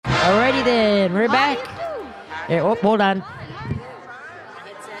Alrighty then, we're back. Oh, hold on.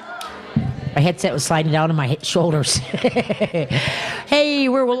 My headset was sliding down on my shoulders. Hey,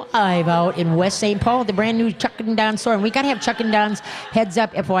 we're live out in West St. Paul at the brand new Chuck and Don store. And we got to have Chuck and Don's heads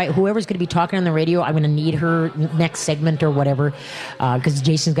up. FYI, whoever's going to be talking on the radio, I'm going to need her next segment or whatever. Because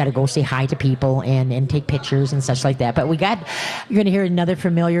Jason's got to go say hi to people and take pictures and such like that. But you're going to hear another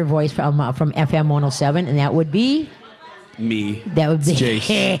familiar voice from FM 107, and that would be... Me. That would be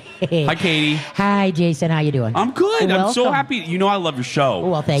Jason. Hi, Katie. Hi, Jason. How you doing? I'm good. Welcome. I'm so happy. You know I love your show.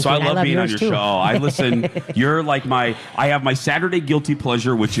 Well, thank so you. I love being on yours your too. show. I listen. You're like I have my Saturday guilty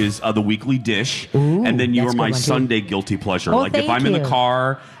pleasure, which is the weekly dish, Ooh, and then you that's are a my good one, too. Sunday guilty pleasure. Oh, like if thank I'm in you. the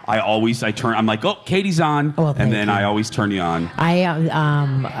car, I'm like, oh, Katie's on, Oh, well, and then thank you. I always turn you on.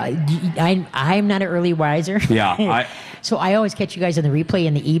 I'm not an early riser. Yeah, So I always catch you guys in the replay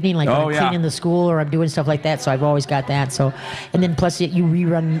in the evening, like when I'm cleaning the school or I'm doing stuff like that. So I've always got that. So, and then plus you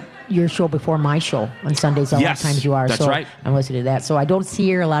rerun your show before my show on Sundays. A lot of Yes, times you are. that's so right. I'm listening to that. So I don't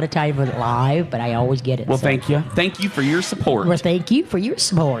see her a lot of times live, but I always get it. Well, so. thank you. Thank you for your support. Well, thank you for your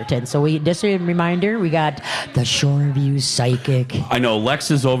support. And so just a reminder, we got the Shoreview Psychic. I know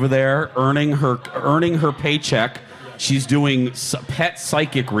Lex is over there earning her paycheck. She's doing pet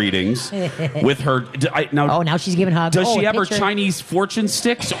psychic readings with her. Now she's giving hugs. Does she a have her picture. Chinese fortune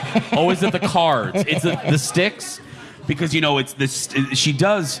sticks? Oh, is it the cards? It's the sticks? Because, it's this. She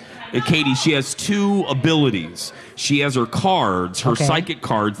does, Katie, she has two abilities. She has her cards, her psychic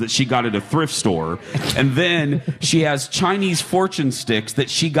cards that she got at a thrift store. And then she has Chinese fortune sticks that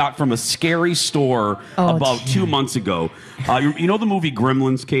she got from a scary store about 2 months ago. You know the movie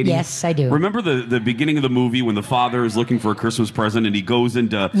Gremlins, Katie? Yes, I do. Remember the beginning of the movie when the father is looking for a Christmas present and he goes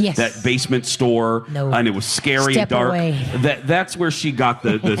into that basement store and it was scary Step and dark? away. That's where she got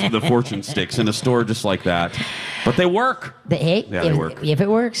the fortune sticks, in a store just like that. But they work. They work. If it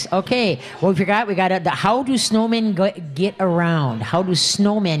works, okay. Well, we forgot. We got how do snowmen get around? How do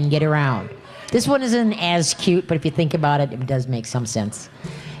snowmen get around? This one isn't as cute, but if you think about it, it does make some sense.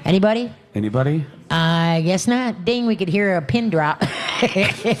 Anybody? I guess not. Dang, we could hear a pin drop.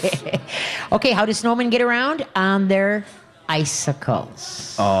 Okay, how do snowmen get around? On their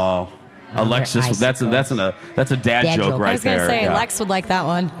icicles. Oh, Alexis, that's a dad joke right I was going there. to say, Yeah. Lex would like that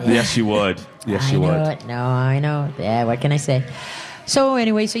one. Yes, you would. Yes, you would. I know. Yeah, what can I say? So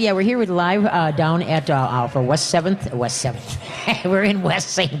anyway, we're here with live down at for West 7th. We're in West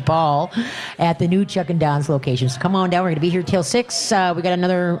St. Paul at the new Chuck and Don's location. So come on down. We're going to be here till 6. We got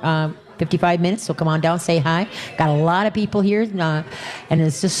another 55 minutes, so come on down, say hi. Got a lot of people here, and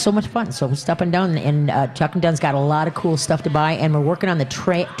it's just so much fun. So we're stopping down, and Chuck and Don's got a lot of cool stuff to buy, and we're working on the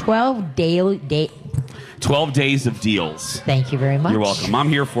 12 days of deals. Thank you very much. You're welcome. I'm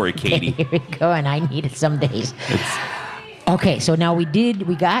here for you, Katie. Here we go, and I need it some days. Okay, so now we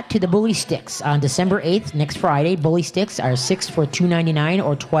got to the bully sticks on December 8th, next Friday. Bully sticks are 6 for $2.99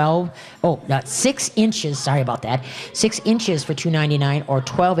 or 6 inches. Sorry about that. 6 inches for $2.99 or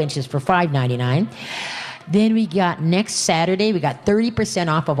 12 inches for $5.99. Then we got next Saturday, we got 30%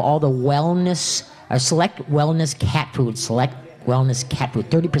 off of all the select wellness cat food. Select wellness cat food,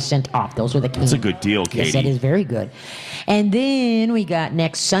 30% off. Those are the key. That's a good deal, Katie. Yes, that is very good. And then we got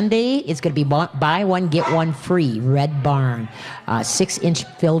next Sunday, it's going to be buy one, get one free. Red Barn, 6-inch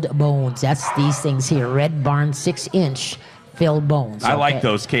filled bones. That's these things here. Red Barn, 6-inch filled bones. I like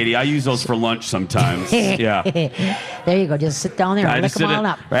those, Katie. I use those for lunch sometimes. Yeah. There you go. Just sit down there and lick them all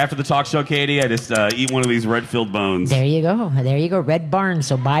up. Right after the talk show, Katie, I just eat one of these red-filled bones. There you go. There you go. Red Barn.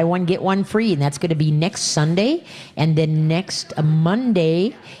 So buy one, get one free. And that's going to be next Sunday. And then next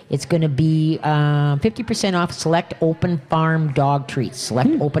Monday, it's going to be 50% off select open farm dog treats.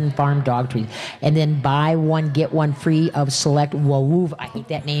 Open farm dog treats. And then buy one, get one free of select Wawuva. I hate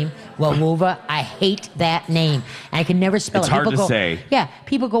that name. Wawuva. I hate that name. And I can never spell It's it. hard People to go, say. Yeah.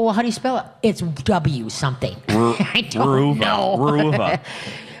 People go, well, how do you spell it? It's W something. I don't know. Ruva.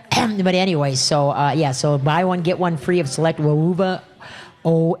 But anyway, so so buy one, get one free of select Wawuva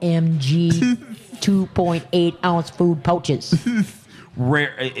OMG 2.8 ounce food pouches.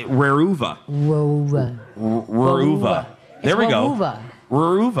 Raruva. Wawuva. There we go. Wawuva.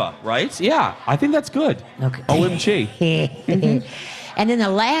 Raruva, right? Yeah, I think that's good. Okay. OMG. And then the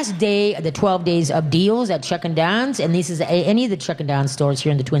last day, the 12 days of deals at Chuck and Don's, and this is any of the Chuck and Don's stores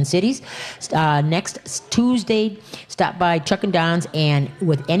here in the Twin Cities. Next Tuesday, stop by Chuck and Don's, and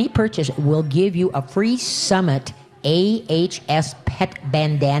with any purchase, we'll give you a free Summit AHS pet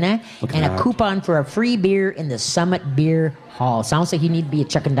bandana Look at and a that. coupon for a free beer in the Summit Beer Hall. Sounds like you need to be at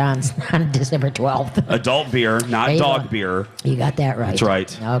Chuck and Don's on December 12th. Adult beer, not There you dog go. beer. You got that right. That's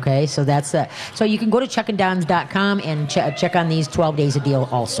right. Okay, so that's that. So you can go to chuckanddons.com and check on these 12 days of deal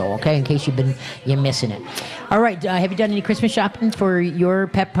also, okay, in case you're missing it. All right, have you done any Christmas shopping for your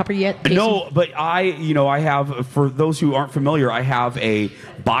pet pupper yet, Jason? No, but I have, for those who aren't familiar, I have a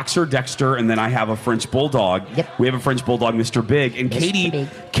boxer Dexter, and then I have a French bulldog. Yep. We have a French bulldog, Mr. Big, and Mr. Big.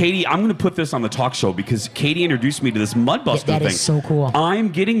 Katie, I'm going to put this on the talk show because Katie introduced me to this Mudbuster That thing. is so cool. I'm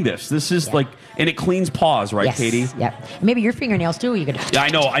getting this. This is like, and it cleans paws, right, Yes. Katie? Yeah. Maybe your fingernails too. You could. Yeah, I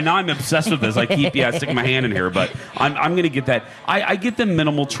know. I'm obsessed with this. I keep sticking my hand in here, but I'm going to get that. I get them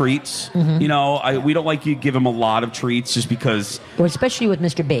minimal treats. Mm-hmm. You know, we don't like you give them a lot of treats just because. Well, especially with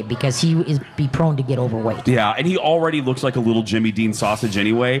Mr. Big because he is be prone to get overweight. Yeah, and he already looks like a little Jimmy Dean sausage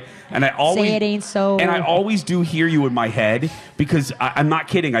anyway. And I always Say it ain't so. And I always do hear you in my head because I'm not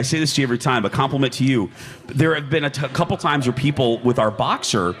kidding. I say this to you every time. A compliment to you. There have been a couple times where people with our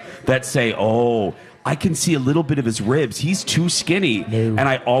boxer that say, "Oh, I can see a little bit of his ribs. He's too skinny." No. And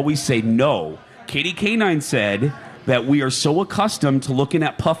I always say no. Katie Canine said that we are so accustomed to looking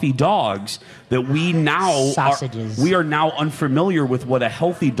at puffy dogs that we now Sausages. we are now unfamiliar with what a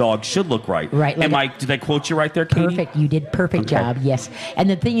healthy dog should look like. Right, like Did I quote you right there, Katie? Perfect. You did perfect Okay. job. Yes. And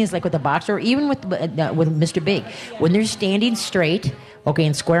the thing is, like with the boxer, or even with Mr. Big, when they're standing straight, okay,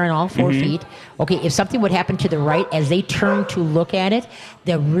 and square on all 4 Mm-hmm. feet, okay, if something would happen to the right as they turn to look at it,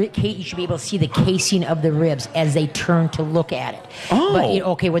 you should be able to see the casing of the ribs as they turn to look at it. Oh. But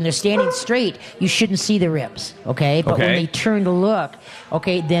okay, when they're standing straight, you shouldn't see the ribs. Okay. But when Okay. they turn to look,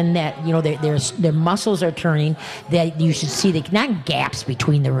 okay, then that their muscles are turning. That you should see the not gaps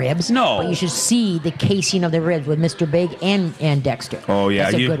between the ribs. No. But you should see the casing of the ribs with Mr. Big and Dexter. Oh, yeah.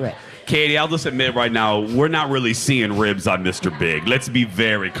 That's a good rib. Katie, I'll just admit right now, we're not really seeing ribs on Mr. Big. Let's be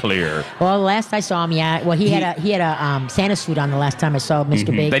very clear. Well, last I saw him, yeah. Well, he had a Santa suit on the last time I saw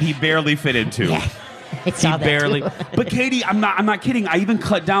Mr. Big. That he barely fit into. Yeah. I He saw that barely. too. But Katie, I'm not kidding. I even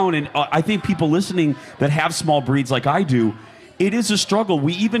cut down, and I think people listening that have small breeds like I do, it is a struggle.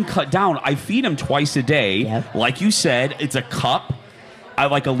 We even cut down. I feed him twice a day. Yep. Like you said, it's a cup. I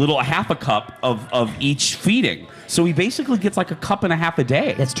like a half a cup of each feeding. So he basically gets like a cup and a half a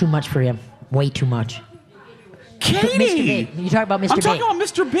day. That's too much for him. Way too much. Katie, Mr. Big. You talk about Mr. I'm Big. talking about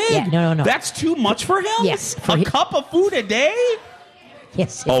Mr. Big. Yeah, no. That's too much for him? Yes, for a him. cup of food a day?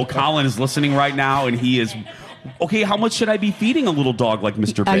 Yes. Oh, Colin is listening right now, and he is. Okay, how much should I be feeding a little dog like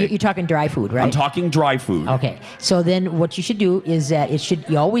Mr. Big? You're talking dry food, right? I'm talking dry food. Okay, so then what you should do is that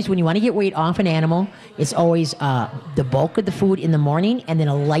you always, when you want to get weight off an animal, it's always the bulk of the food in the morning and then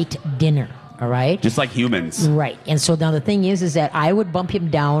a light dinner. All right. Just like humans. Right. And so now the thing is that I would bump him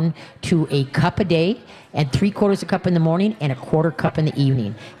down to a cup a day and 3/4 a cup in the morning and a 1/4 cup in the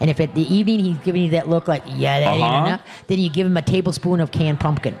evening. And if at the evening he's giving you that look like, yeah, that ain't enough, then you give him a tablespoon of canned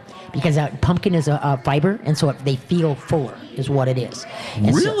pumpkin because pumpkin is a fiber, and so they feel fuller is what it is.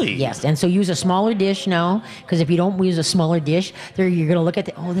 And Really? So, yes. And so use a smaller dish now, because if you don't use a smaller dish, you're going to look at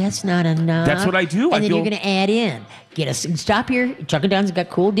that's not enough. That's what I do. And then you're going to add in. Stop here. Chuck and Don's got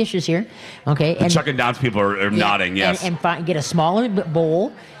cool dishes here. Okay. The Chuck and Don's people are nodding, yes. And get a smaller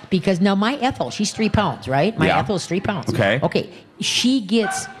bowl. Because now my Ethel, she's 3 pounds, right? My Ethel is 3 pounds. Okay. Okay. She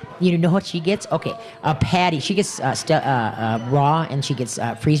gets, you know what she gets? Okay. A patty. She gets raw and she gets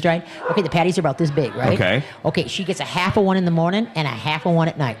freeze dried. Okay. The patties are about this big, right? Okay. Okay. She gets a half of one in the morning and a half of one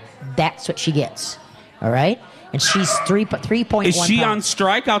at night. That's what she gets. All right. And she's 3.1 Is she pounds. on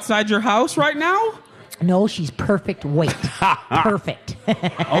strike outside your house right now? No, she's perfect weight. Perfect.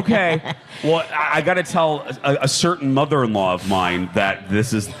 Okay. Well, I got to tell a certain mother-in-law of mine that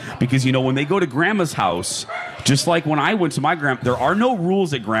this is because, when they go to grandma's house, just like when I went to my grandma, there are no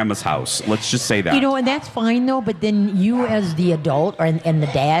rules at grandma's house. Let's just say that. And that's fine, though, but then you as the adult and the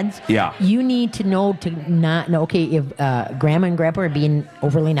dads, Yeah. you need to know to not know, okay, if grandma and grandpa are being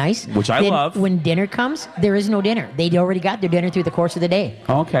overly nice. Which I then love. When dinner comes, there is no dinner. They already got their dinner through the course of the day.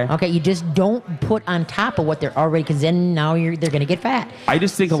 Okay. Okay, you just don't put on top of what they're already, because then now they're going to get fat. I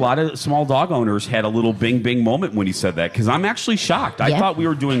just think a lot of small dog owners had a little bing moment when he said that because I'm actually shocked. I Yeah. thought we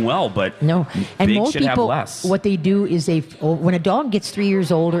were doing well, but No, and Big most should have people, less. what they do is when a dog gets 3 years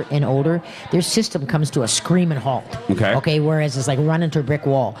older and older, their system comes to a screaming halt. Okay. Okay. Whereas it's like running to a brick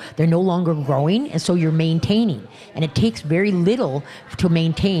wall. They're no longer growing, and so you're maintaining. And it takes very little to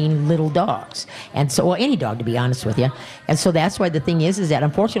maintain little dogs, and so any dog, to be honest with you. And so that's why the thing is that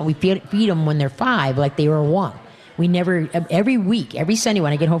unfortunately we feed them when they're 5 like they were 1. we never, every week, every Sunday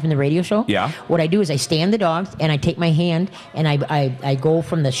when I get home from the radio show, what I do is I stand the dogs and I take my hand and I go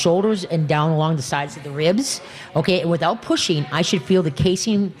from the shoulders and down along the sides of the ribs. Okay, without pushing, I should feel the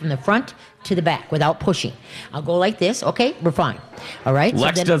casing from the front to the back without pushing. I'll go like this. Okay, we're fine. All right.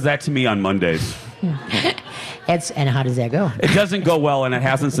 Lex does that to me on Mondays. And how does that go? It doesn't go well, and it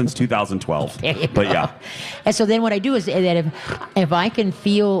hasn't since 2012. But yeah. And so then what I do is that if I can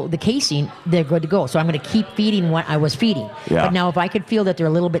feel the casing, they're good to go. So I'm going to keep feeding what I was feeding. Yeah. But now if I can feel that they're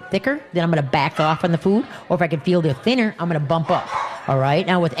a little bit thicker, then I'm going to back off on the food. Or if I can feel they're thinner, I'm going to bump up. All right.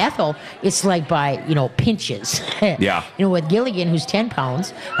 Now with Ethel, it's like by, pinches. Yeah. With Gilligan, who's 10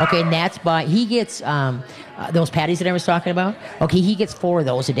 pounds, okay, and that's by, he gets those patties that I was talking about. Okay, he gets 4 of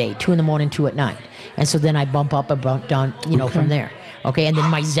those a day, 2 in the morning, 2 at night. And so then I bump up and bump down, from there. Okay, and then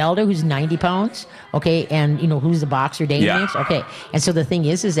my Zelda, who's 90 pounds, okay, and, who's the boxer Dane mix, okay. And so the thing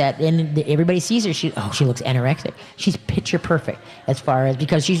is that everybody sees her, she looks anorexic. She's picture perfect as far as,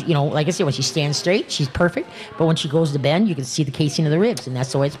 because she's, like I said, when she stands straight, she's perfect. But when she goes to bend, you can see the casing of the ribs, and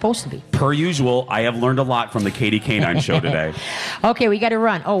that's the way it's supposed to be. Per usual, I have learned a lot from the Katie Canine show today. Okay, we got to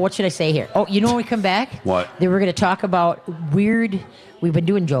run. Oh, what should I say here? Oh, when we come back? What? Then we're going to talk about we've been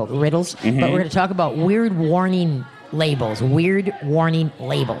doing riddles, but we're going to talk about weird warning labels. Weird warning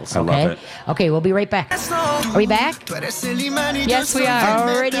labels. Okay? I love it. Okay, we'll be right back. Are we back? Yes, we are.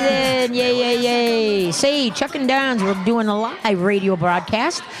 Alrighty then. Yay. Say, Chuck and Don's, we're doing a live radio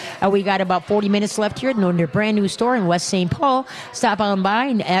broadcast. We got about 40 minutes left here in their brand new store in West St. Paul. Stop on by.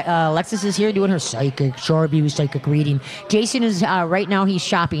 And, Alexis is here doing her psychic reading. Jason is, right now, he's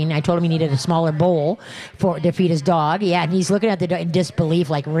shopping. I told him he needed a smaller bowl to feed his dog. Yeah, and he's looking at the dog in disbelief,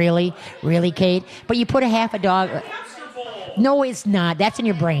 like, really? Really, Kate? But you put a half a dog... No, it's not. That's in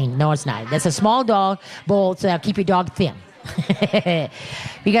your brain. No, it's not. That's a small dog bowl to keep your dog thin.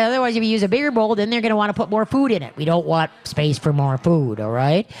 Because otherwise, if you use a bigger bowl, then they're going to want to put more food in it. We don't want space for more food, all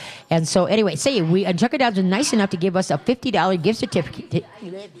right? And so, anyway, Chuck and Don's are nice enough to give us a $50 gift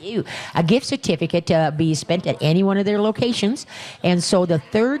certificate to be spent at any one of their locations. And so, the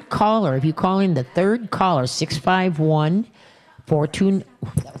third caller, if you call in the third caller, 651 42.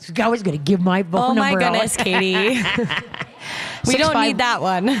 I was going to give my phone number. Oh my goodness, Katie. We don't need that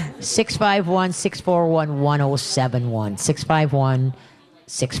one. 651-641-1071.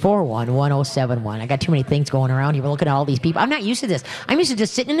 651-641-1071. I got too many things going around here. We're looking at all these people. I'm not used to this. I'm used to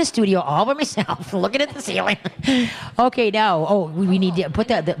just sitting in the studio all by myself, looking at the ceiling. Okay, now, we need to put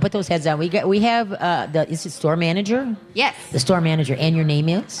those heads on. We have is it store manager? Yes. The store manager, and your name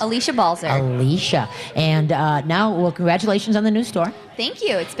is Alicia Balzer. Alicia, and now, well, congratulations on the new store. Thank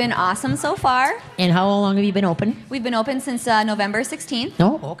you. It's been awesome so far. And how long have you been open? We've been open since November 16th.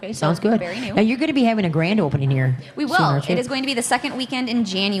 Oh, okay. Sounds good. Very new. Now, you're going to be having a grand opening here. We will. soon, It is going to be the second weekend in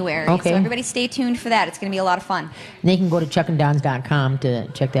January. Okay. So everybody stay tuned for that. It's going to be a lot of fun. And they can go to chuckanddons.com to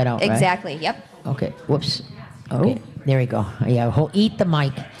check that out, right? Exactly. Yep. Okay. Whoops. Okay. There we go. Yeah. Eat the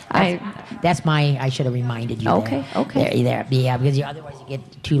mic. I should have reminded you. Okay. There. Okay. There. Yeah, because otherwise you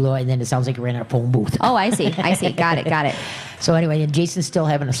get too low and then it sounds like you're in a phone booth. Oh, I see. Got it. So anyway, and Jason's still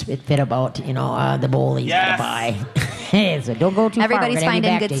having a fit about, the bowl he's going to buy. So don't go too Everybody's far.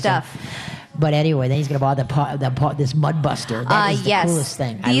 finding back, good Jason. stuff. But anyway, then he's going to buy this mud buster. That is the coolest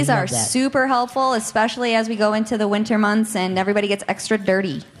thing. These I are love that. super helpful, especially as we go into the winter months and everybody gets extra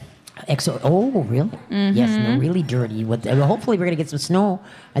dirty. Oh, really? Mm-hmm. Yes, no, really dirty. Hopefully, we're going to get some snow.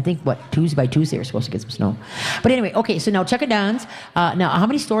 I think, by Tuesday, we're supposed to get some snow. But anyway, okay, so now Chuck and Don's. Now, how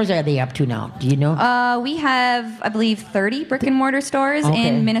many stores are they up to now? Do you know? We have, I believe, 30 brick and mortar stores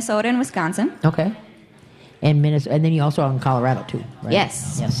in Minnesota and Wisconsin. Okay. And Minnesota, and then you also are in Colorado, too, right?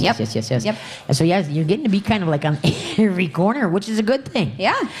 Yes. Yes. Yep. And so, you're getting to be kind of like on every corner, which is a good thing.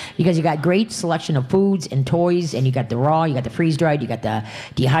 Yeah. Because you got great selection of foods and toys, and you got the raw, you got the freeze-dried, you got the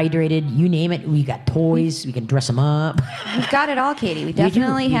dehydrated, you name it. We got toys, we can dress them up. We've got it all, Katie. We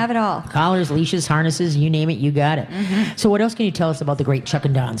definitely have it all. Collars, leashes, harnesses, you name it, you got it. Mm-hmm. So what else can you tell us about the great Chuck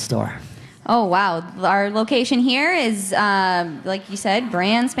and Don store? Oh, wow. Our location here is, like you said,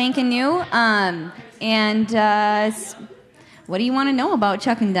 brand spanking new. What do you want to know about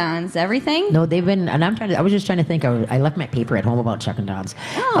Chuck and Don's? Everything? No, they've been, and I was just trying to think. I left my paper at home about Chuck and Don's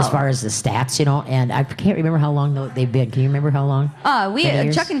as far as the stats, and I can't remember how long they've been. Can you remember how long?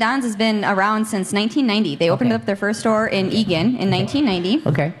 Chuck and Don's has been around since 1990. They opened up their first store in Eagan in 1990.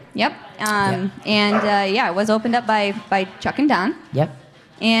 Okay. Yep. It was opened up by Chuck and Don. Yep.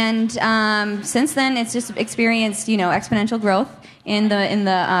 And since then, it's just experienced, exponential growth in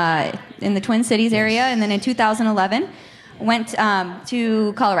the Twin Cities area. And then in 2011, went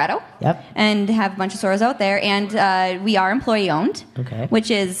to Colorado. Yep. And have a bunch of stores out there, and we are employee owned. Okay.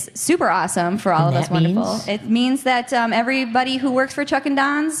 Which is super awesome for all And of us. that Wonderful. means? It means that everybody who works for Chuck and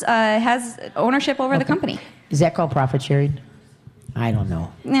Don's has ownership over the company. Is that called profit sharing? I don't know.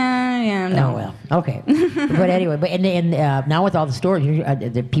 Yeah, no. Oh well, okay. But anyway, and now with all the stores,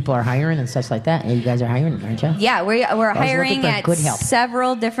 the people are hiring and stuff like that. And you guys are hiring, aren't you? Yeah, we're looking hiring for at good help.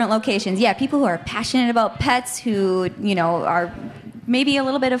 several different locations. Yeah, people who are passionate about pets, who are maybe a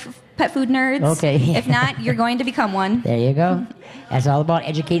little bit of pet food nerds. Okay. If not, you're going to become one. There you go. That's all about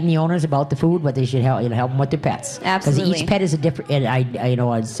educating the owners about the food, but they should help them with their pets. Absolutely. Because each pet is a different,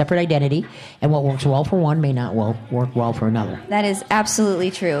 a separate identity, and what works well for one may not work well for another. That is absolutely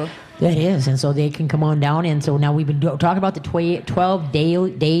true. That is, and so they can come on down. And so now we've been talking about the 12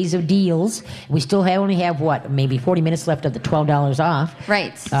 days of deals. We still only have maybe 40 minutes left of the $12 off.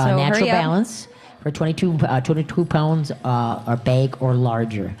 Right. So Natural hurry up. Balance for 22 pounds or bag or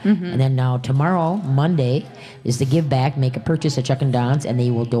larger. Mm-hmm. And then now tomorrow, Monday, is the give back. Make a purchase at Chuck and Don's, and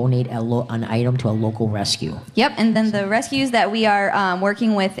they will donate an item to a local rescue. Yep, and then the rescues that we are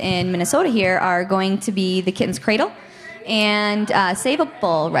working with in Minnesota here are going to be the Kitten's Cradle and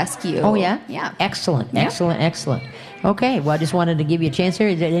Saveable Rescue. Oh, yeah? Yeah. Excellent, Yep. excellent. Okay, well, I just wanted to give you a chance here.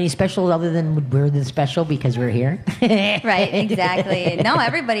 Is there any specials other than we're the special because we're here? Right, exactly. No,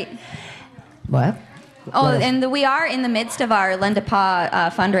 everybody. What? Oh, What else? and we are in the midst of our Lend a Paw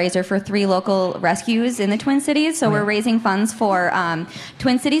fundraiser for 3 local rescues in the Twin Cities. So we're raising funds for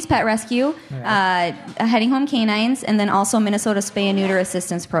Twin Cities Pet Rescue, Heading Home Canines, and then also Minnesota Spay and Neuter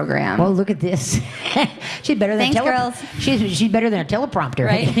Assistance Program. Well, look at this. She's better than Thanks, a girls. She's better than a teleprompter.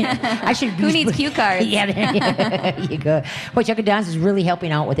 Right? I should. Who needs cue cards? Yeah, there you go. Well, Chuck and Don's is really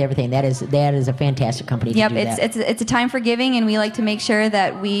helping out with everything. That is a fantastic company. Yep, to do that. it's a time for giving, and we like to make sure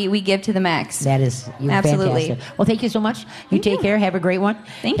that we give to the max. That is Absolutely. fantastic. Well, thank you so much. You take care. Have a great one.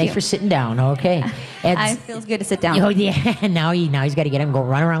 Thank Thanks you. for sitting down. Okay. It feels good to sit down. Oh yeah. Now he's got to get him and go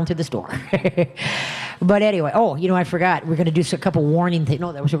run around to the store. But anyway, I forgot. We're going to do a couple warning things.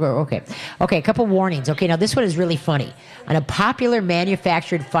 No, that was okay. Okay, a couple warnings. Okay, now this one is really funny. On a popular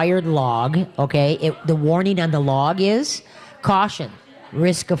manufactured fired log, okay, the warning on the log is caution,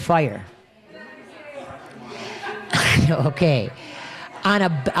 risk of fire. Okay. On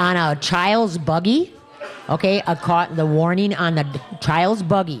a child's buggy, okay, the warning on the child's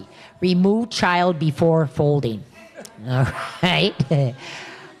buggy: remove child before folding. All right.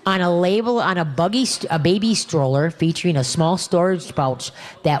 On a label on a baby stroller featuring a small storage pouch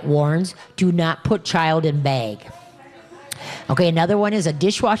that warns: do not put child in bag. Okay, another one is a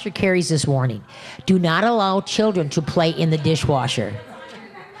dishwasher carries this warning: do not allow children to play in the dishwasher.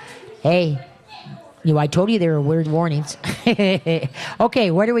 Hey. I told you there were weird warnings.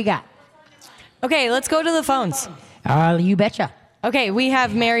 Okay, what do we got? Okay, let's go to the phones. You betcha. Okay, we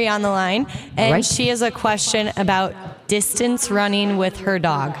have Mary on the line, and Right. she has a question about distance running with her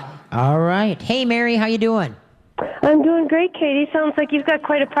dog. All right. Hey, Mary, how you doing? I'm doing great, Katie. Sounds like you've got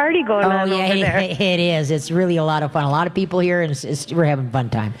quite a party going on over there. It is. It's really a lot of fun. A lot of people here, and we're having a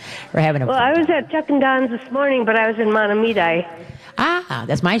fun time. We're having a Well, fun I time. was at Chuck and Don's this morning, but I was in Montemedi.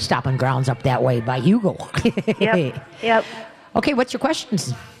 That's my stopping grounds up that way by Hugo. Yep. Okay, what's your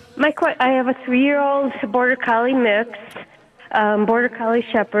questions? I have a 3-year-old Border Collie mix, Border Collie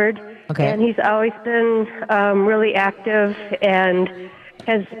Shepherd. Okay. And he's always been really active and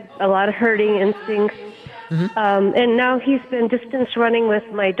has a lot of herding instincts. Mm-hmm. And now he's been distance running with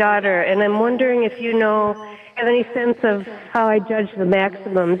my daughter, and I'm wondering if you have any sense of how I judge the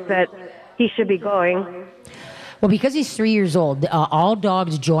maximums that he should be going. Well, because he's 3 years old, all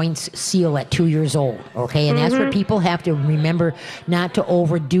dogs' joints seal at 2 years old, okay? And that's where people have to remember not to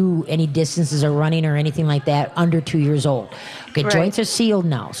overdo any distances or running or anything like that under 2 years old. Okay, Right. joints are sealed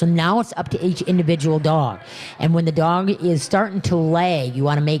now. So now it's up to each individual dog. And when the dog is starting to lag, you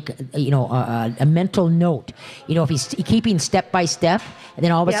want to make, a mental note. If he's keeping step by step, and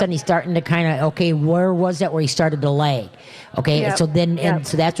then all of a Yep. sudden he's starting to kind of, okay, where was that where he started to lag? Okay, Yep. so then, Yep. and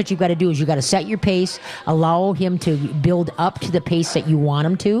so that's what you've got to do is you got to set your pace, allow him to build up to the pace that you want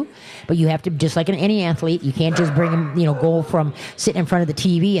him to, but you have to, just like in any athlete, you can't just bring him, go from sitting in front of the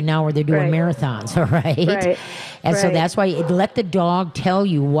TV and now where they're doing Right. marathons, all right? Right. And so Right. that's why let the dog tell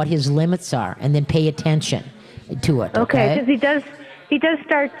you what his limits are and then pay attention to it, Okay, okay? because he does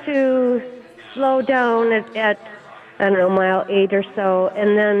start to slow down at I don't know, mile 8 or so,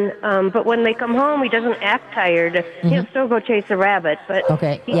 and then but when they come home, he doesn't act tired. He'll still go chase a rabbit, but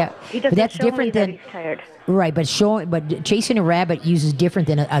Okay, he, yeah. he But doesn't that's show me different that than- he's tired. Right, but chasing a rabbit uses different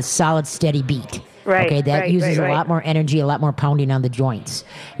than a solid, steady beat. Right, Okay, that right, uses right, a lot right. more energy, a lot more pounding on the joints.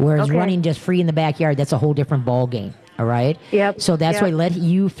 Whereas Okay. running just free in the backyard, that's a whole different ball game. All right. Yep. So that's Yep. why let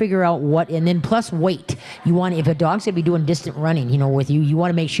you figure out what, and then plus weight. You want, if a dog's gonna be doing distant running, with you, you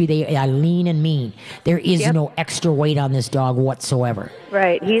want to make sure they are lean and mean. There is Yep. no extra weight on this dog whatsoever.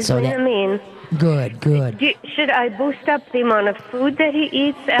 Right. He's So lean that- and mean. Good. Should I boost up the amount of food that he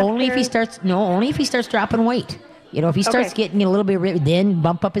eats? After? Only if he starts dropping weight. If he starts Okay. getting a little bit, then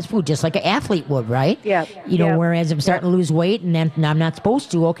bump up his food, just like an athlete would, right? Yep. Whereas if I'm starting to lose weight and then I'm not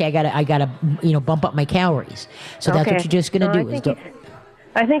supposed to, okay, I gotta, bump up my calories. So that's what you're just gonna do.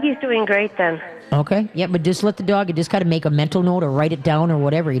 I think he's doing great then. Okay, yeah, but just let the dog, you just gotta make a mental note or write it down or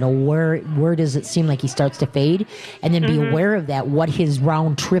whatever, where does it seem like he starts to fade? And then be aware of that, what his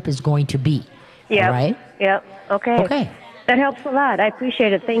round trip is going to be. Yeah. All right? Yep. Okay. Okay. That helps a lot. I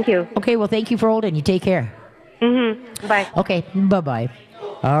appreciate it. Thank you. Okay, well, thank you for holding. You take care. Bye. Okay, bye-bye.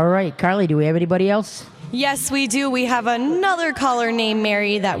 All right, Carly, do we have anybody else? Yes, we do. We have another caller named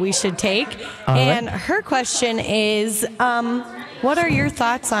Mary that we should take. All and right. her question is, what are your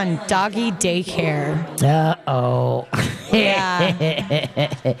thoughts on doggy daycare? Uh-oh.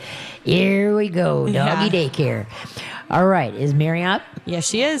 Yeah. Here we go, doggy Yeah. daycare. All right, is Mary up? Yes,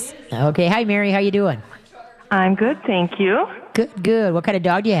 she is. Okay, hi, Mary. How you doing? I'm good, thank you. Good. What kind of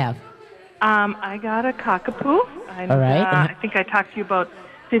dog do you have? I got a cockapoo. And, All right. I think I talked to you about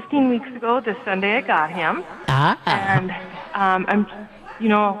 15 weeks ago. This Sunday I got him. And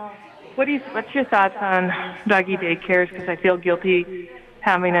what's your thoughts on doggy daycares? Because I feel guilty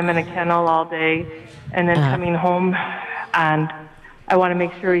having him in a kennel all day and then coming home, and I want to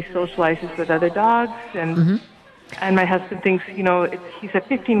make sure he socializes with other dogs. And and my husband thinks, he's a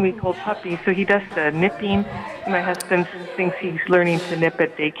 15-week-old puppy, so he does the nipping. And my husband thinks he's learning to nip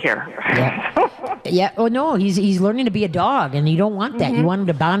at daycare. Yeah. Yeah. Oh no, he's learning to be a dog, and you don't want that. You want him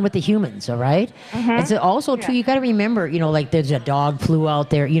to bond with the humans. All right. It's also true. You got to remember, like there's a dog flu out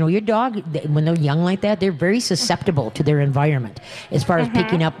there. Your dog, when they're young like that, they're very susceptible to their environment as far as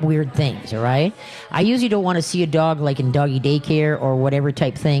picking up weird things. All right. I usually don't want to see a dog like in doggy daycare or whatever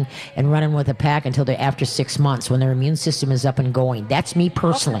type thing and running with a pack until they're after 6 months when their immune system is up and going. That's me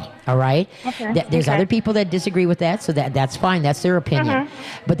personally. All right. There's other people that disagree with that, so that's fine. That's their opinion.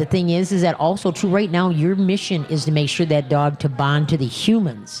 But the thing is that also true right now, your mission is to make sure that dog to bond to the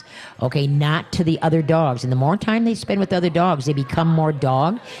humans, okay, not to the other dogs. And the more time they spend with other dogs, they become more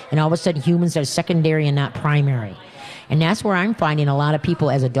dog, and all of a sudden humans are secondary and not primary. And that's where I'm finding a lot of people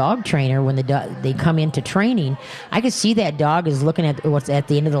as a dog trainer, when they come into training, I can see that dog is looking at what's at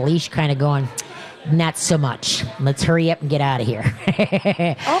the end of the leash kind of going, not so much. Let's hurry up and get out of here.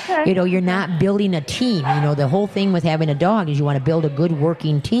 Okay. You're not building a team. The whole thing with having a dog is you want to build a good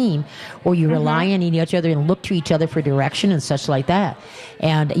working team where you rely on each other and look to each other for direction and such like that.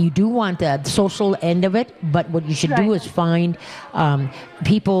 And you do want the social end of it, but what you should do is find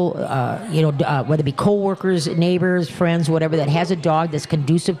people, whether it be coworkers, neighbors, friends, whatever, that has a dog that's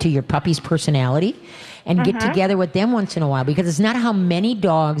conducive to your puppy's personality. And get together with them once in a while, because it's not how many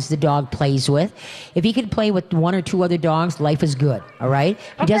dogs the dog plays with. If he could play with one or two other dogs, life is good, all right?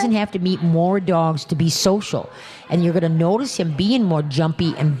 He doesn't have to meet more dogs to be social. And you're going to notice him being more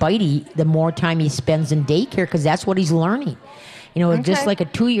jumpy and bitey the more time he spends in daycare, because that's what he's learning. Just like a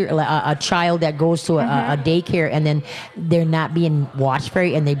 2-year a child that goes to a daycare and then they're not being watched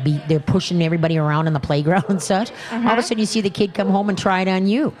very, and they're pushing everybody around in the playground and such. All of a sudden you see the kid come home and try it on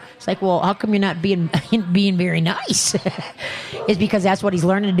you. It's like, well, how come you're not being very nice? It's because that's what he's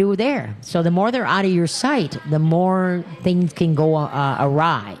learning to do there. So the more they're out of your sight, the more things can go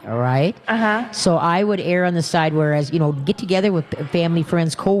awry. All right. So I would err on the side, whereas get together with family,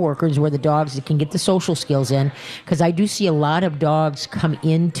 friends, coworkers, where the dogs can get the social skills in, because I do see a lot of dogs come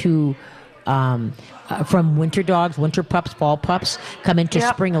into from winter dogs, winter pups, fall pups, come into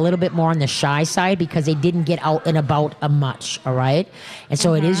spring a little bit more on the shy side because they didn't get out and about much, all right? And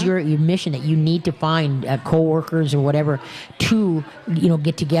so it is your mission that you need to find co-workers or whatever to,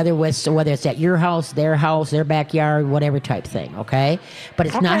 get together with, so whether it's at your house, their backyard, whatever type thing, okay? But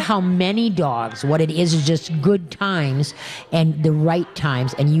it's not how many dogs. What it is just good times and the right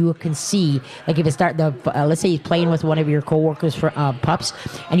times, and you can see, like if it let's say he's playing with one of your co-workers for pups,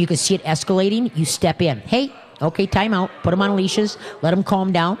 and you can see it escalating, you step in. Hey, okay, time out. Put them on leashes. Let them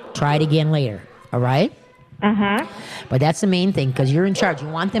calm down. Try it again later. All right? But that's the main thing, because you're in charge. You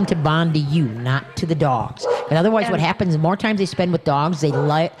want them to bond to you, not to the dogs. And otherwise, what happens, the more times they spend with dogs, they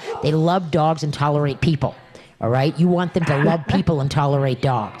love dogs and tolerate people. All right? You want them to love people and tolerate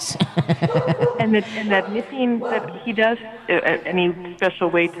dogs. And that nipping that he does, any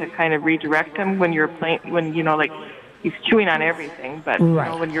special way to kind of redirect him when you're playing, when, he's chewing on everything, but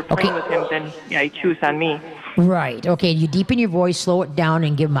when you're playing with him, then he chews on me. Right. Okay. You deepen your voice, slow it down,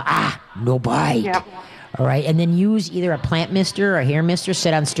 and give him no bite. Yep. All right, and then use either a plant mister or a hair mister,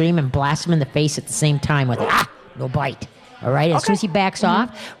 sit on stream, and blast him in the face at the same time with it. No bite. All right, as soon as he backs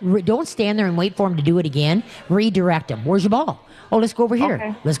off, don't stand there and wait for him to do it again. Redirect him. Where's your ball? Oh, let's go over here.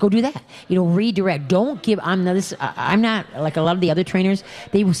 Okay. Let's go do that. Redirect. Don't give. I'm not like a lot of the other trainers.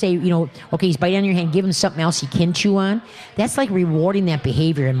 They will say, okay, he's biting on your hand. Give him something else he can chew on. That's like rewarding that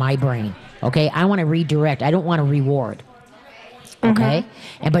behavior in my brain. Okay, I want to redirect. I don't want to reward. Okay,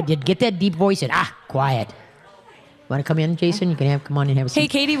 but get that deep voice and quiet. Want to come in, Jason? You can come on and have a seat. Hey,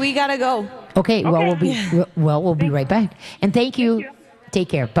 Katie, we gotta go. Okay. Well, we'll be right back. And thank you. Take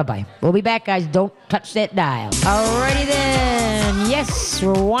care. Bye-bye. We'll be back, guys. Don't touch that dial. Alrighty then. Yes,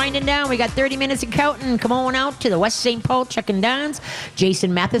 we're winding down. We got 30 minutes and counting. Come on out to the West St. Paul Chuck and Don's.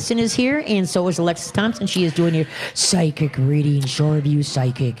 Jason Matheson is here, and so is Alexis Thompson. She is doing your psychic reading, Shoreview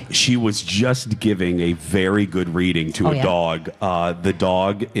Psychic. She was just giving a very good reading to a dog. The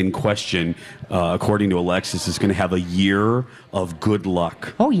dog in question, according to Alexis, is going to have a year of good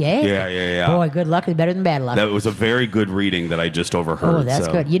luck. Oh, yeah? Yeah. Boy, good luck is better than bad luck. That was a very good reading that I just overheard. Oh, that's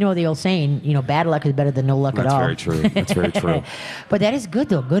good. You know the old saying, bad luck is better than no luck at all. That's very true. That's very true. But that is good,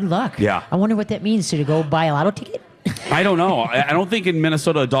 though. Good luck. Yeah. I wonder what that means. To go buy a lotto ticket? I don't know. I don't think in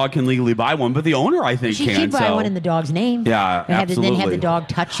Minnesota a dog can legally buy one, but the owner, I think, She can. should buy one in the dog's name. Yeah, and absolutely. Then have the dog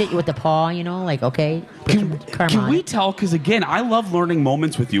touch it with the paw, like, okay. Can we tell? Because, again, I love learning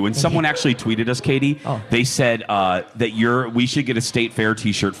moments with you. And someone actually tweeted us, Katie. Oh. They said that we should get a State Fair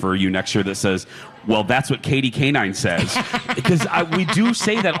T-shirt for you next year that says, well, that's what Katie Canine says. Because we do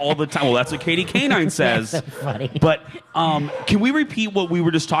say that all the time. Well, that's what Katie Canine says. That's so funny. But can we repeat what we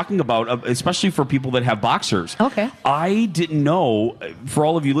were just talking about, especially for people that have boxers? Okay. I didn't know, for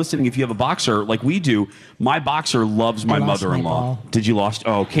all of you listening, if you have a boxer like we do, my boxer loves my lost my mother-in-law. ball. Did you lost?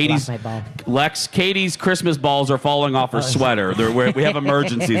 Oh, Katie's. Lost my ball. Lex, Katie's Christmas balls are falling off her sweater. We have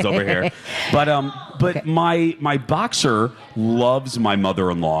emergencies over here. But Okay. my boxer loves my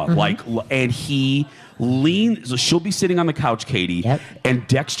mother-in-law. And he leans. So she'll be sitting on the couch, Katie, and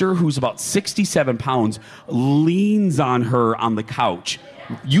Dexter, who's about 67 pounds, leans on her on the couch.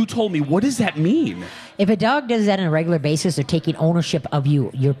 You told me, what does that mean? If a dog does that on a regular basis, they're taking ownership of you,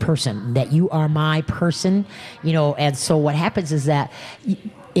 your person, that you are my person, and so what happens is that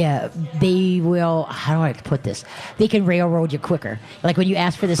they will, how do I put this? They can railroad you quicker. Like when you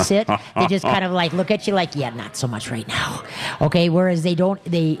ask for the sit, they just kind of like look at you like, yeah, not so much right now. Okay, whereas they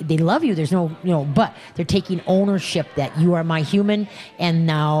love you. There's no, but they're taking ownership that you are my human, and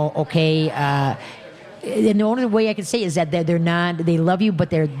now, okay, and the only way I can say is that they're not. They love you, but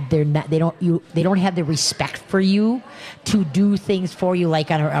they're not. They don't have the respect for you to do things for you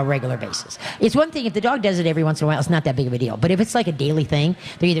like on a regular basis. It's one thing if the dog does it every once in a while. It's not that big of a deal. But if it's like a daily thing,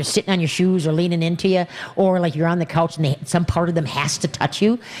 they're either sitting on your shoes or leaning into you, or like you're on the couch and some part of them has to touch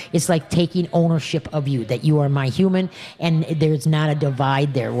you. It's like taking ownership of you, that you are my human, and there's not a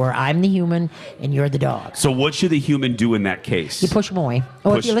divide there where I'm the human and you're the dog. So what should the human do in that case? You push them away.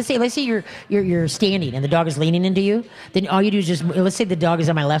 Let's say you're standing and the dog is leaning into you. Then all you do is let's say the dog is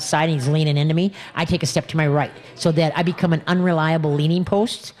on my left side and he's leaning into me. I take a step to my right so that I become an unreliable leaning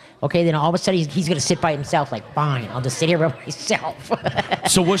post. Okay, then all of a sudden he's going to sit by himself. Like, fine, I'll just sit here by myself.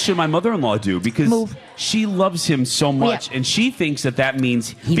 So what should my mother-in-law do? Because Move. she loves him so much, and she thinks that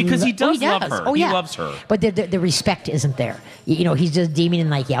means because he does love her. Oh, yeah. He loves her. But the respect isn't there. He's just deeming and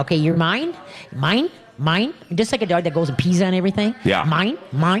like, yeah, okay, you're mine. Just like a dog that goes and pees on everything. Yeah. Mine.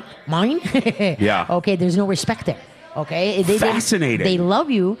 Yeah. Okay, there's no respect there. Okay, Fascinating. They love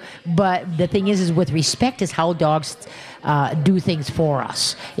you, but the thing is with respect is how dogs do things for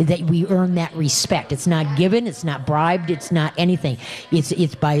us. That we earn that respect. It's not given. It's not bribed. It's not anything.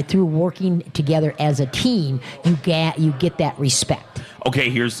 It's through working together as a team. You get that respect. Okay,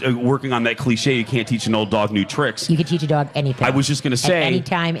 here's working on that cliche. You can't teach an old dog new tricks. You can teach a dog anything. I was just going to say, at any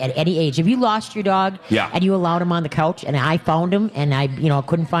time, at any age. If you lost your dog, and you allowed him on the couch, and I found him, and I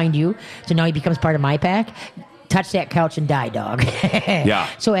couldn't find you, so now he becomes part of my pack. Touch that couch and die, dog. Yeah.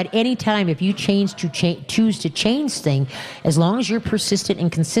 So at any time, if you choose to change things, as long as you're persistent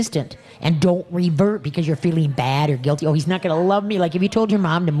and consistent, and don't revert because you're feeling bad or guilty. Oh, he's not going to love me. Like if you told your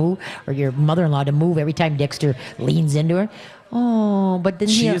mom to move or your mother-in-law to move every time Dexter leans into her. Oh, but then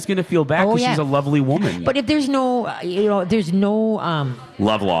she is going to feel bad because she's a lovely woman. But if there's no,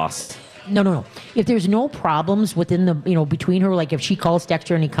 love lost. No. If there's no problems within the, between her, like if she calls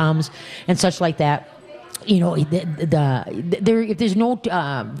Dexter and he comes and such like that, if there's no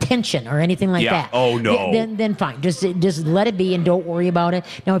tension or anything like that. Oh no. Then fine. Just let it be and don't worry about it.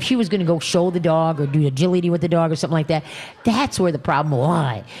 Now, if she was going to go show the dog or do agility with the dog or something like that, that's where the problem will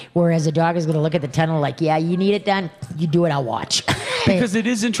lie. Whereas the dog is going to look at the tunnel like, yeah, you need it done. You do it. I'll watch. Because it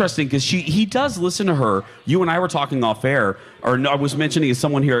is interesting because he does listen to her. You and I were talking off air, or no, I was mentioning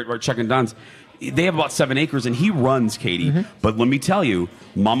someone here at Chuck and Don's. They have about 7 acres, and he runs, Katie. But let me tell you,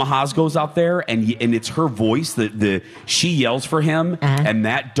 Mama Haas goes out there, and it's her voice that she yells for him, and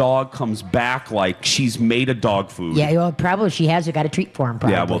that dog comes back like she's made a dog food. Yeah, well, probably she has got a treat for him.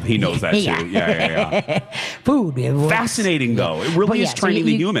 Probably. Yeah, well, he knows that too. Yeah. Food. Fascinating, though. It really is training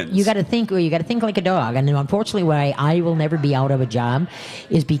the humans. You got to think. You got to think like a dog. And unfortunately, why I will never be out of a job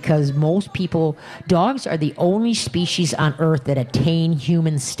is because most people, dogs are the only species on Earth that attain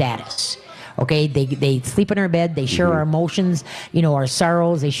human status. Okay, they sleep in our bed. They share our emotions, our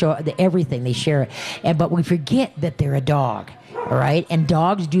sorrows. They show everything. They share it, but we forget that they're a dog. All right, and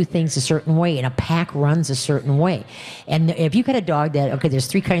dogs do things a certain way, and a pack runs a certain way. And if you got a dog there's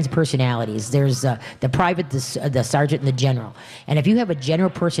 3 kinds of personalities. There's the private, the sergeant, and the general. And if you have a general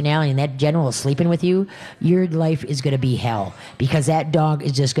personality and that general is sleeping with you, your life is going to be hell because that dog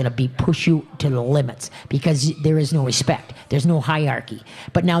is just going to push you to the limits because there is no respect. There's no hierarchy.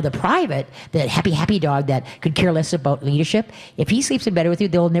 But now the private, the happy dog that could care less about leadership, if he sleeps in bed with you,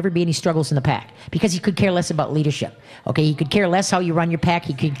 there will never be any struggles in the pack because he could care less about leadership. Okay, he could care less how you run your pack.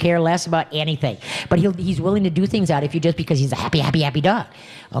 He could care less about anything. But he's willing to do things out of you just because he's a happy dog.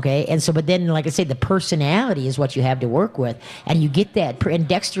 Okay, and so, but then, like I said, the personality is what you have to work with, and you get that. And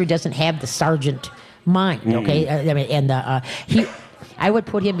Dexter doesn't have the sergeant mind. Okay, I would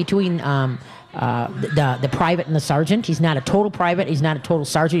put him between the private and the sergeant. He's not a total private. He's not a total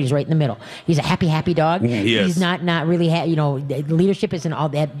sergeant. He's right in the middle. He's a happy dog. He's not really leadership isn't all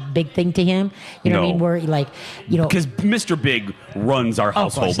that big thing to him. You know what I mean? Where because Mr. Big runs our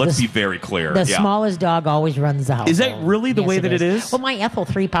household. Let's be very clear. The smallest dog always runs the household. Is that really the way that it is? Well, my Ethel,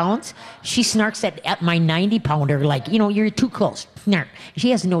 3 pounds, she snarks at my 90 pounder like you're too close. Snark.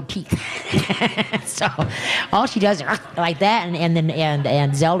 She has no teeth. So all she does is like that, and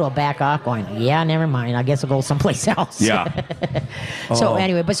then Zelda will back off going, yeah, never mind. I guess I'll go someplace else. Yeah. So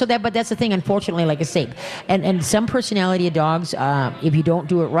anyway, but that's the thing. Unfortunately, like I say, and some personality of dogs, if you don't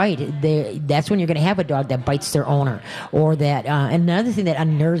do it right, that's when you're going to have a dog that bites their owner, or that. And another thing that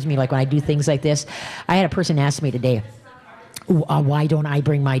unnerves me, like when I do things like this, I had a person ask me today, why don't I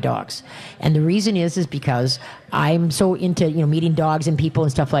bring my dogs? And the reason is because I'm so into meeting dogs and people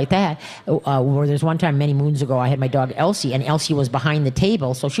and stuff like that. Where there's one time many moons ago, I had my dog Elsie, and Elsie was behind the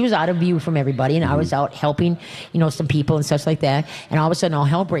table, so she was out of view from everybody, and I was out helping some people and such like that. And all of a sudden, all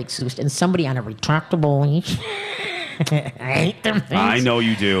hell breaks loose, and somebody on a retractable leash. I hate them things. I know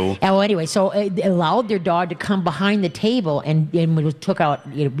you do. Well, anyway, so it allowed their dog to come behind the table and took out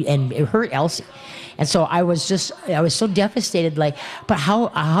and it hurt Elsie. And so I was so devastated, but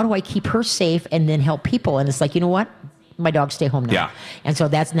how do I keep her safe and then help people? And it's like, you know what? My dogs stay home now. Yeah. And so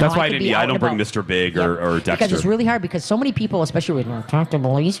that's why I don't bring Mr. Big or Dexter. Because it's really hard because so many people, especially with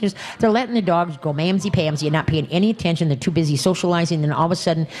retractable leashes, they're letting the dogs go mamsy-pamsy and not paying any attention. They're too busy socializing, and all of a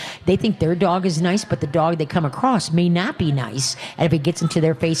sudden they think their dog is nice, but the dog they come across may not be nice. And if it gets into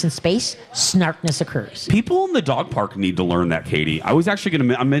their face and space, snarkness occurs. People in the dog park need to learn that, Katie. I was actually going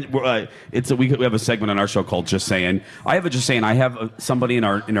to. We have a segment on our show called Just Saying. I have somebody in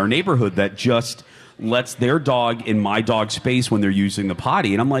our neighborhood that just lets their dog in my dog's space when they're using the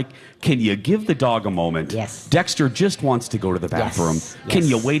potty. And I'm like, can you give the dog a moment? Yes. Dexter just wants to go to the bathroom. Yes. Can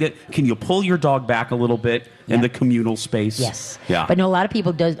you wait it? Can you pull your dog back a little bit in the communal space? Yes. Yeah. But no, a lot of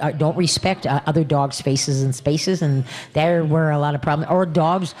people don't respect other dogs' faces and spaces, and there were a lot of problems. Or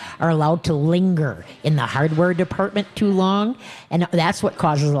dogs are allowed to linger in the hardware department too long, and that's what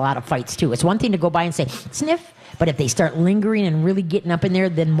causes a lot of fights too. It's one thing to go by and say, sniff, but if they start lingering and really getting up in there,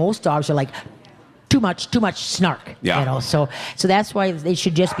 then most dogs are like, too much snark. Yeah. So that's why they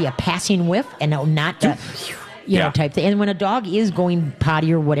should just be a passing whiff and not type thing. And when a dog is going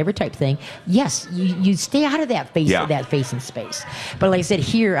potty or whatever type thing, yes, you stay out of that face and space. But like I said,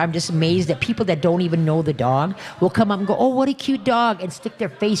 here I'm just amazed that people that don't even know the dog will come up and go, "Oh, what a cute dog," and stick their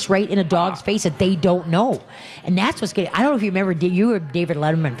face right in a dog's face that they don't know. And that's what's good. I don't know if you remember, you were a David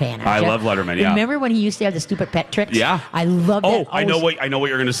Letterman fan. I love Letterman. Yeah. Remember when he used to have the stupid pet tricks? Yeah. I love that. Oh, I know what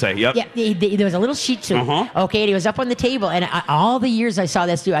you're going to say. Yep. Yeah, there was a little Shih Tzu. Okay, and he was up on the table, and all the years I saw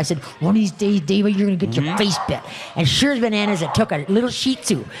this dude, I said, one of these days, David, you're going to get your face bit. And sure as bananas, it took a little Shih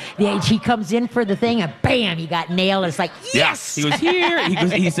Tzu. He comes in for the thing, and bam, he got nailed. It's like, yes! He was here.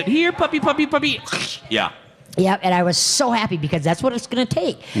 He said, here, puppy. Yeah. Yeah, and I was so happy because that's what it's going to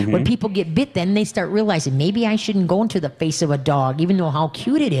take. When people get bit, then they start realizing maybe I shouldn't go into the face of a dog, even though how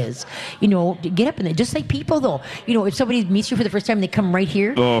cute it is. To get up in there. Just like people, though. If somebody meets you for the first time and they come right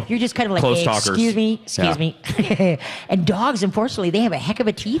here, you're just kind of like, Close hey, talkers. excuse me. And dogs, unfortunately, they have a heck of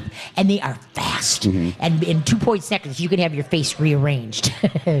a teeth, and they are fast. And in 2 seconds, you can have your face rearranged.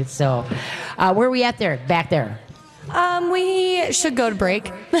 So, where are we at there? Back there. We should go to break.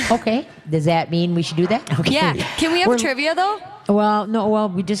 Okay. Does that mean we should do that? Okay. Yeah. Can we have trivia though? Well, no. Well,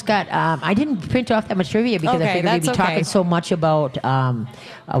 we just got. I didn't print off that much trivia because I Okay, figured we'd be that's talking okay. so much about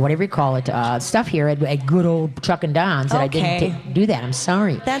whatever you call it stuff here at good old Chuck and Don's that I Okay. didn't do that. I'm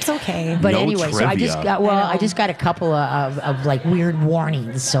sorry. That's okay. But No anyway, so I just trivia. got I just got a couple of like weird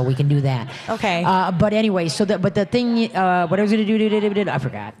warnings, so we can do that. Okay. But anyway, but the thing, what I was going to do, I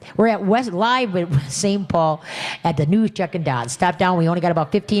forgot. We're at live at St. Paul at the new Chuck and Don's. Stop down. We only got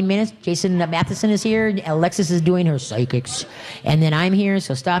about 15 minutes. Jason Matheson is here. Alexis is doing her psychics, and then I'm here.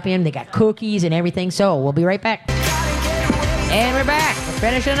 So stop in. They got cookies and everything. So we'll be right back. And we're back. We're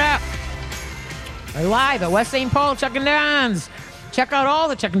finishing up. We're live at West St. Paul, Chuck and Don's. Check out all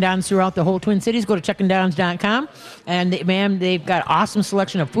the Chuck and Don's throughout the whole Twin Cities. Go to chuckanddons.com. And, they've got awesome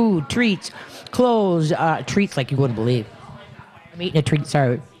selection of food, treats, clothes, treats like you wouldn't believe. I'm eating a treat,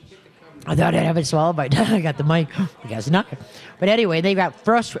 sorry. I thought I'd have it swallowed by the time I got the mic. I guess not. But anyway, they've got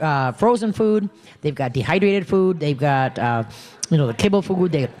frozen food. They've got dehydrated food. They've got, the kibble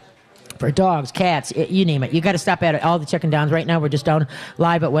food. For dogs, cats, you name it. You got to stop at all the Chuck and Don's right now. We're just down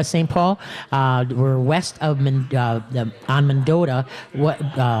live at West St. Paul. We're west of on Mendota,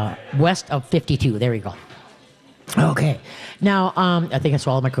 west of 52. There we go. Okay. Now, I think I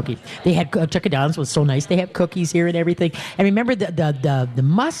swallowed my cookie. They had Chuck and Don's was so nice. They have cookies here and everything. And remember, the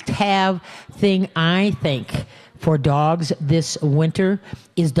must-have thing, I think, for dogs this winter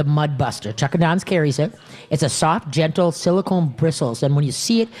is the Mud Buster. Chuck and Don's carries it. It's a soft, gentle silicone bristles, and when you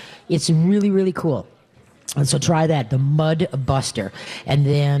see it, it's really, really cool. And so try that, the Mud Buster, and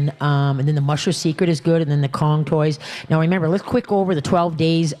then the Musher Secret is good, and then the Kong toys. Now remember, let's quick go over the 12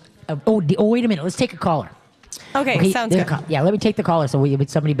 days. Wait a minute, let's take a caller. Okay, sounds good. Yeah, let me take the caller. So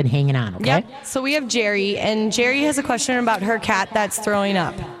somebody been hanging on. Okay. Yep. So we have Jerry, and Jerry has a question about her cat that's throwing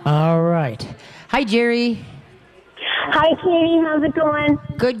up. All right. Hi, Jerry. Hi, Katie. How's it going?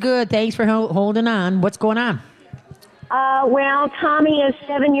 Good. Thanks for holding on. What's going on? Well, Tommy is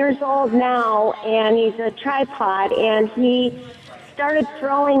 7 years old now, and he's a tripod, and he started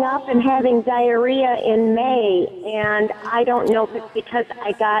throwing up and having diarrhea in May, and I don't know if it's because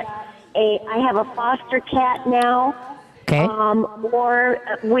I have a foster cat now. Okay. I've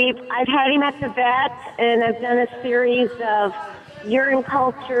had him at the vet, and I've done a series of urine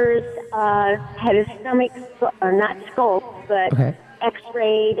cultures, had his stomach, not scoped, but Okay.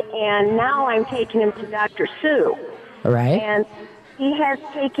 x-rayed, and now I'm taking him to Dr. Sue. All right. And he has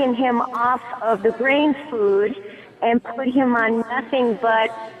taken him off of the grain food and put him on nothing but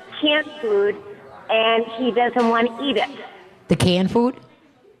canned food, and he doesn't want to eat it. The canned food?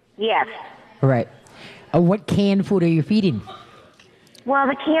 Yes. All right. What canned food are you feeding? Well,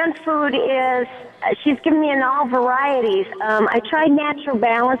 the canned food is, she's given me in all varieties. I tried Natural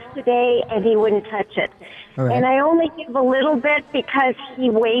Balance today, and he wouldn't touch it. All right. And I only give a little bit because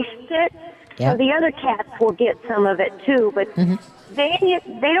he wastes it. Yeah. So the other cats will get some of it, too. But they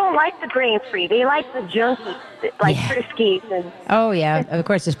don't like the grain-free. They like the junky, like Friskies. And Oh, yeah. Of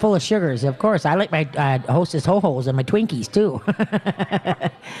course, it's full of sugars. Of course. I like my Hostess Ho-Hos and my Twinkies, too.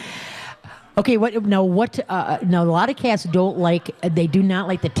 Okay, now a lot of cats they do not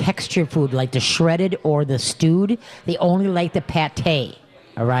like the texture food, like the shredded or the stewed. They only like the pate.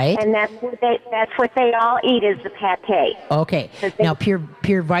 All right? And that's what they all eat is the pate. Okay. Now,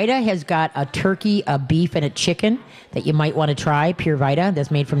 Pure Vita has got a turkey, a beef, and a chicken that you might want to try. Pure Vita,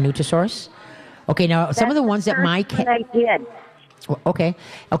 that's made from Nutrisource. Okay, now some of the ones that my cat. I did. Okay.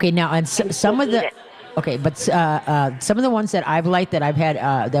 Now, and some of the. Okay, but some of the ones that I've liked that I've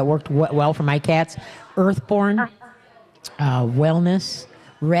had that worked well for my cats: Earthborn, Wellness,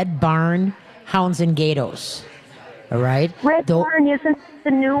 Red Barn, Hounds and Gatos. All right. Red Barn isn't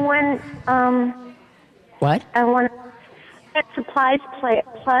the new one. What? I want Pet Supplies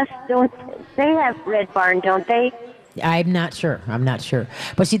Plus. Don't they have Red Barn? Don't they? I'm not sure.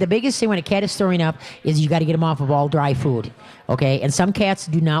 But see, the biggest thing when a cat is throwing up is you got to get them off of all dry food. Okay, and some cats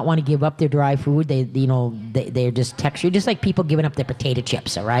do not want to give up their dry food. They're just texture, just like people giving up their potato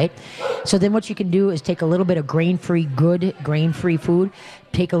chips. All right. So then what you can do is take a little bit of good grain-free food,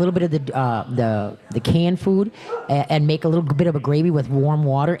 take a little bit of the canned food and make a little bit of a gravy with warm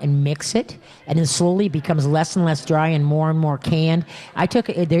water and mix it, and then slowly it becomes less and less dry and more canned.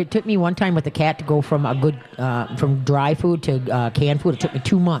 It took me one time with the cat to go from from dry food to canned food. It took me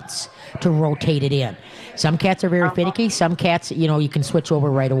 2 months to rotate it in. Some cats are very finicky. Some cats, you can switch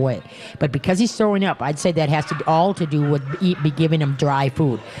over right away. But because he's throwing up, I'd say that has all to do with be giving him dry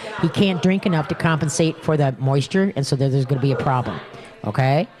food. He can't drink enough to compensate for the moisture, and so there's going to be a problem.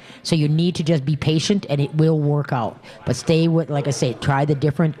 Okay? So you need to just be patient, and it will work out. But stay with, like I say, try the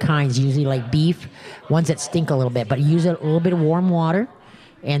different kinds, usually like beef, ones that stink a little bit. But use a little bit of warm water,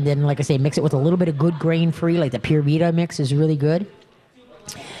 and then, like I say, mix it with a little bit of good grain-free, like the Pure Vita mix is really good.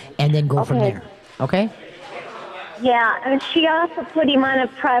 And then go from there. Okay? Yeah, and she also put him on a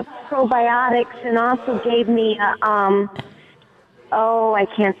probiotics and also gave me I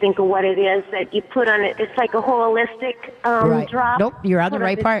can't think of what it is that you put on it. It's like a holistic right. drop. Nope, you're on the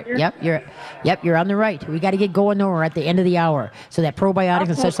right part. Yep, you're on the right. We got to get going though. We're at the end of the hour. So that probiotics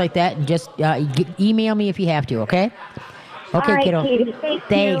and such like that, and just email me if you have to, okay? Okay, all right, kiddo. Katie,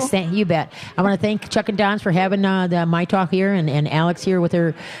 thanks. You bet. I want to thank Chuck and Don's for having the My Talk here, and Alex here with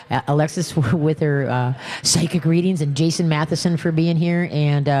her, Alexis with her psychic readings, and Jason Matheson for being here.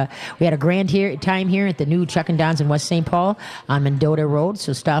 And we had a grand time here at the new Chuck and Don's in West St. Paul on Mendota Road.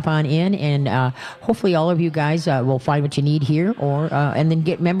 So stop on in, and hopefully all of you guys will find what you need here, and then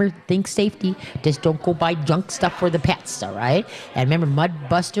remember, think safety. Just don't go buy junk stuff for the pets. All right. And remember, Mud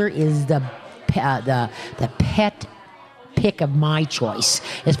Buster is the pet pick of my choice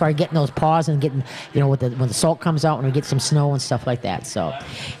as far as getting those paws and getting, when the salt comes out and we get some snow and stuff like that. So,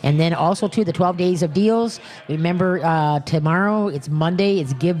 and then also too, the 12 days of deals. Remember, tomorrow, it's Monday,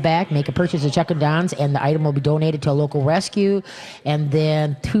 it's Give Back. Make a purchase at Chuck and Don's, and the item will be donated to a local rescue. And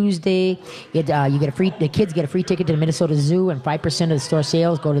then Tuesday, the kids get a free ticket to the Minnesota Zoo, and 5% of the store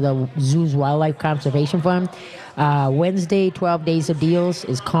sales go to the zoo's Wildlife Conservation Fund. Wednesday, 12 days of deals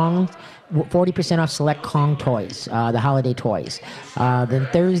is Kong. 40% off select Kong toys, the holiday toys. Then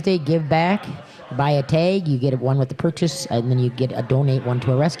Thursday, Give Back. Buy a tag, you get one with the purchase, and then you get a donate one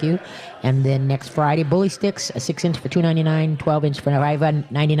to a rescue. And then next Friday, Bully Sticks, a 6-inch for $2.99, 12-inch for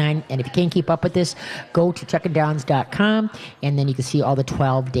 $5.99. And if you can't keep up with this, go to chuckanddowns.com, and then you can see all the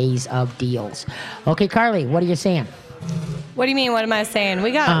 12 days of deals. Okay, Carly, what are you saying? What do you mean? What am I saying? We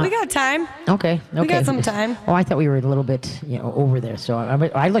got time. Okay. We got some time. Oh, I thought we were a little bit, over there. So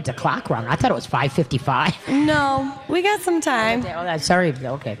I looked at the clock wrong. I thought it was 5:55. No, we got some time. Sorry.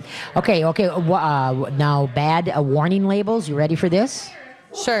 Okay. Now, bad warning labels. You ready for this?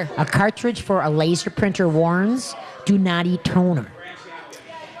 Sure. A cartridge for a laser printer warns: do not eat toner.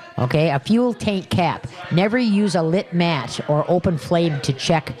 Okay, a fuel tank cap. Never use a lit match or open flame to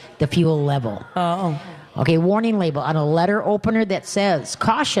check the fuel level. Oh. Okay, warning label on a letter opener that says,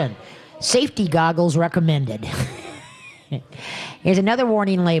 caution, safety goggles recommended. Here's another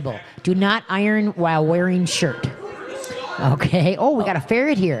warning label. Do not iron while wearing shirt. Okay. Oh, we got a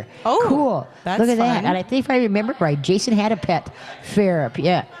ferret here. Oh, cool. That's Look at fun. that. And I think if I remember right, Jason had a pet ferret.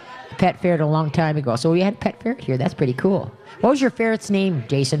 Yeah, a pet ferret a long time ago. So we had a pet ferret here. That's pretty cool. What was your ferret's name,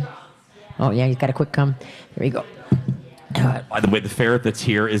 Jason? Oh, yeah, he's got a quick come. There you go. By the way, the ferret that's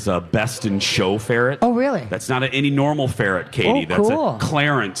here is a Best in Show ferret. Oh, really? That's not any normal ferret, Katie. Oh, cool. That's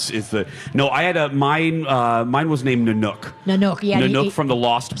Clarence is the. No, I had mine. Mine was named Nanook. Nanook, yeah. Nanook from the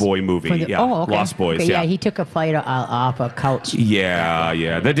Lost Boy movie. Okay. Lost Boys. Okay, yeah, he took a flight off a couch. Yeah.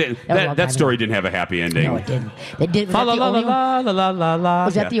 That story didn't have a happy ending. No, it didn't. Was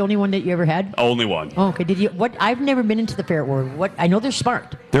that the only one that you ever had? Only one. Oh, okay. Did you? What? I've never been into the ferret world. What? I know they're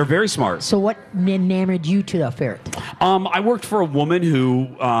smart. They're very smart. So what enamored you to the ferret? I worked for a woman who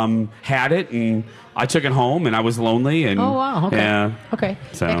had it, and I took it home, and I was lonely. And oh wow, okay, yeah. Okay,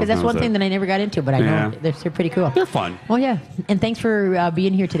 So because that's one thing that I never got into, but I know Yeah. they're pretty cool. They're fun. Well, yeah, and thanks for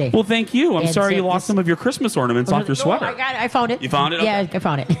being here today. Well, thank you. I'm And sorry so you lost this- some of your Christmas ornaments off your sweater. I got it. I found it. You found it? Yeah, Okay. I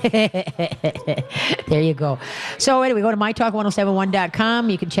found it. There you go. So anyway, go to mytalk1071.com.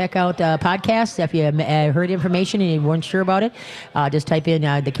 You can check out podcasts if you heard information and you weren't sure about it. Just type in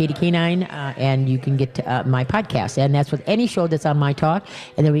the Katie K9 and you can get my podcast. And that's with any show that's on My Talk.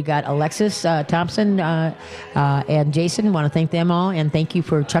 And then we got Alexis Thompson and Jason. Want to thank them all. And thank you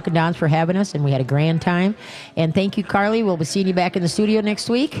for Chuck and Don's for having us. And we had a grand time. And thank you, Carly. We'll be seeing you back in the studio next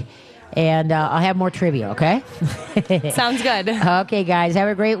week. And I'll have more trivia, okay? Sounds good. Okay, guys, have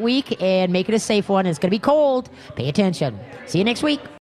a great week and make it a safe one. It's going to be cold. Pay attention. See you next week.